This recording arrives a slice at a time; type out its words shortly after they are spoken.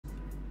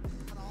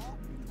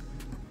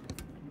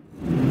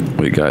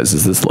Wait, guys,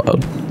 is this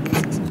loud?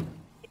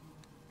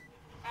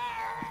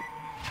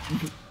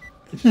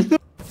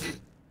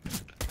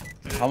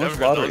 How much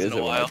louder is it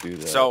when I do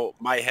that? So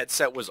my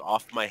headset was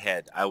off my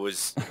head. I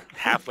was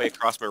halfway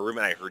across my room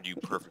and I heard you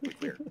perfectly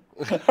clear.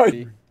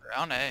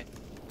 Round A.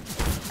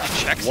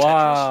 Checks.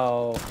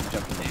 Wow.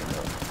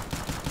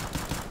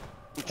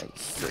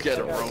 Get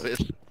a robot.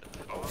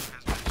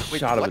 Wait,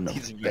 Shot him what? in the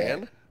He's back.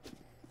 van?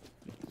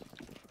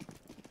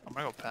 I'm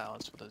gonna go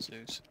palace with the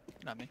Zeus.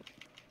 Not me.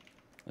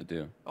 I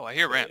do. Oh, I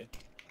hear ramp.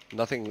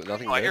 Nothing Oh,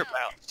 I there? hear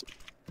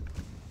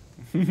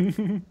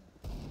balance.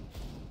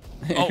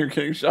 Oh. You're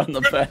getting shot in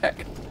the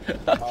back.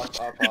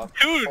 Up.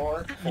 Dude!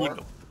 Four.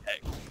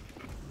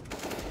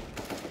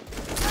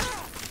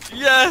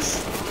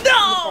 Yes!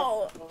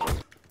 No!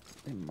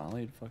 They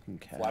mollied fucking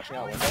cat. Flashing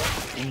out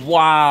window.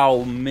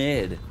 Wow,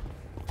 mid.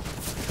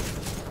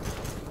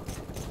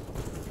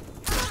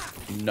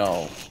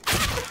 No.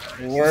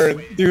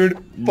 Word,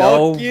 dude.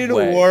 No Fucking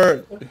way.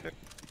 word.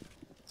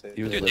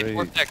 He was Dude, they literally.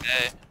 forced that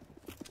A.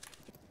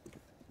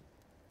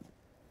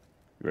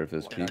 You ready for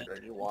this peek?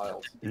 You're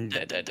wild. You're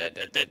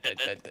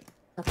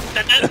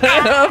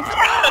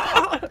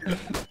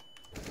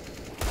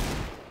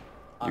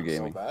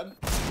gaming. So bad.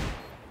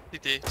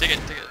 CT, take it.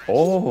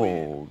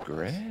 Oh,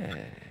 great.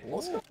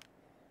 Let's go.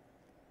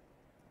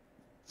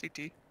 CT.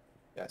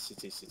 Yeah,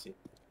 CT. Should be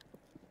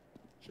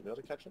able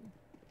to catch him.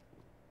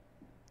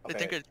 I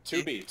think it's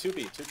 2B.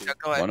 Yeah,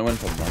 go ahead. One win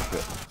from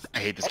market. I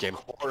hate this game.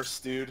 Of course,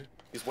 dude.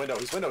 He's window.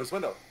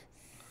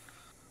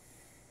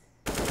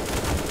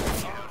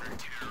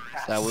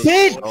 That was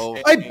Bitch! so...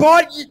 I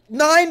bought you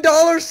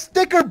 $9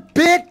 sticker,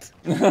 bit!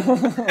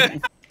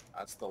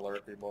 That's the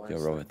lurky, boys. Yo,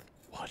 Rohit,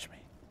 watch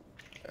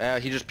me.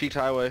 He just peeked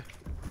highway.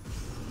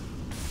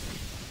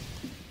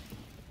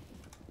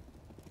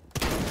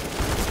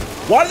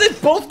 Why did they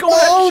both go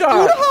Oh,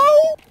 headshot? dude,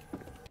 how?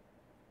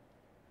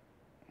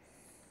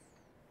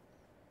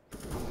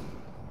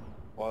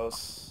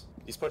 Close.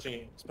 He's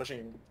pushing.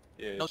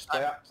 Yeah, No just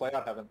time. play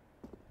out heaven.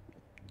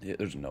 Yeah,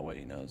 there's no way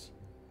he knows.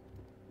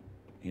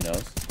 He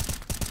knows?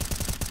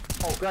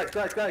 Oh, Greg.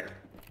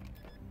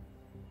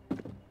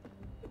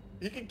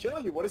 He can kill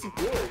you. What is he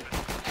doing?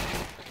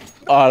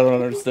 Oh, I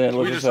don't understand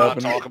what We just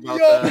just not happened. talk about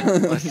Yo,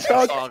 that. Let's not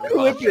Chuck, talk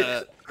clip about it.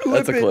 that.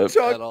 That's a clip.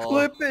 Chuck, At all.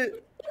 clip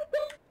it.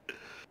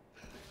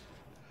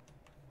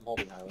 I'm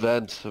holding highway.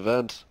 Vent.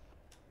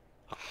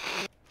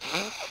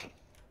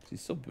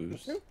 He's so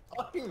boost. You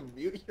fucking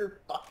mute your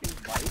fucking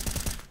mic.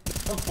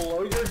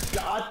 Blow your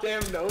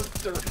goddamn nose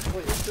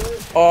directly into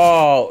it.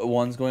 Oh,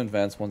 one's going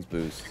advance, one's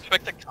boost.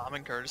 Expect a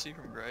common courtesy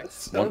from Greg.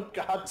 That's so One-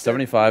 goddamn.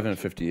 75 and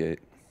 58.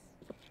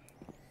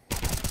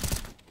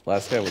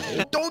 Last guy was.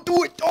 Don't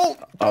do it, don't!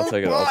 I'll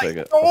take it. Why? I'll take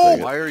it.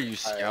 Why are you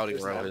scouting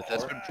just around have it?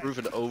 That's four. been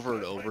proven over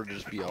and over to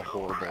just be a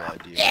horrible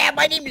idea. Yeah,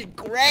 my name is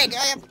Greg.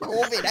 I have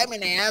COVID. I'm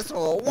an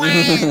asshole.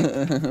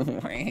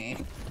 I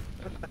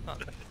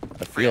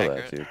feel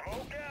that, dude.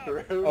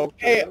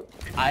 Okay,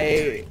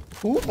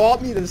 who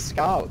bought me the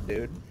scout,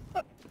 dude?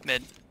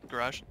 Mid.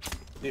 Garage.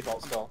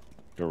 Default skull.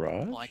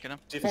 Garage? Blanking him.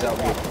 Default that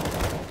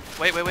skull.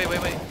 Wait.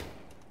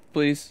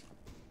 Please.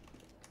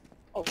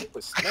 Oh, it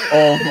was snake.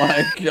 Oh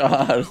my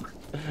god.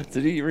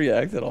 Did he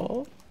react at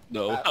all?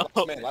 No.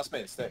 Last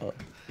main, stay.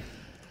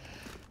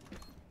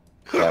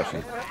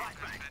 Flashing.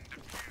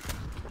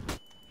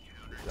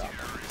 That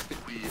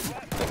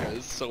guy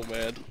is so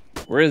mad.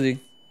 Where is he?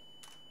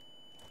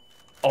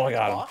 Oh, I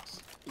got him. Box?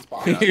 He's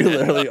boxing. You're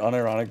literally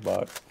unironic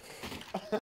box.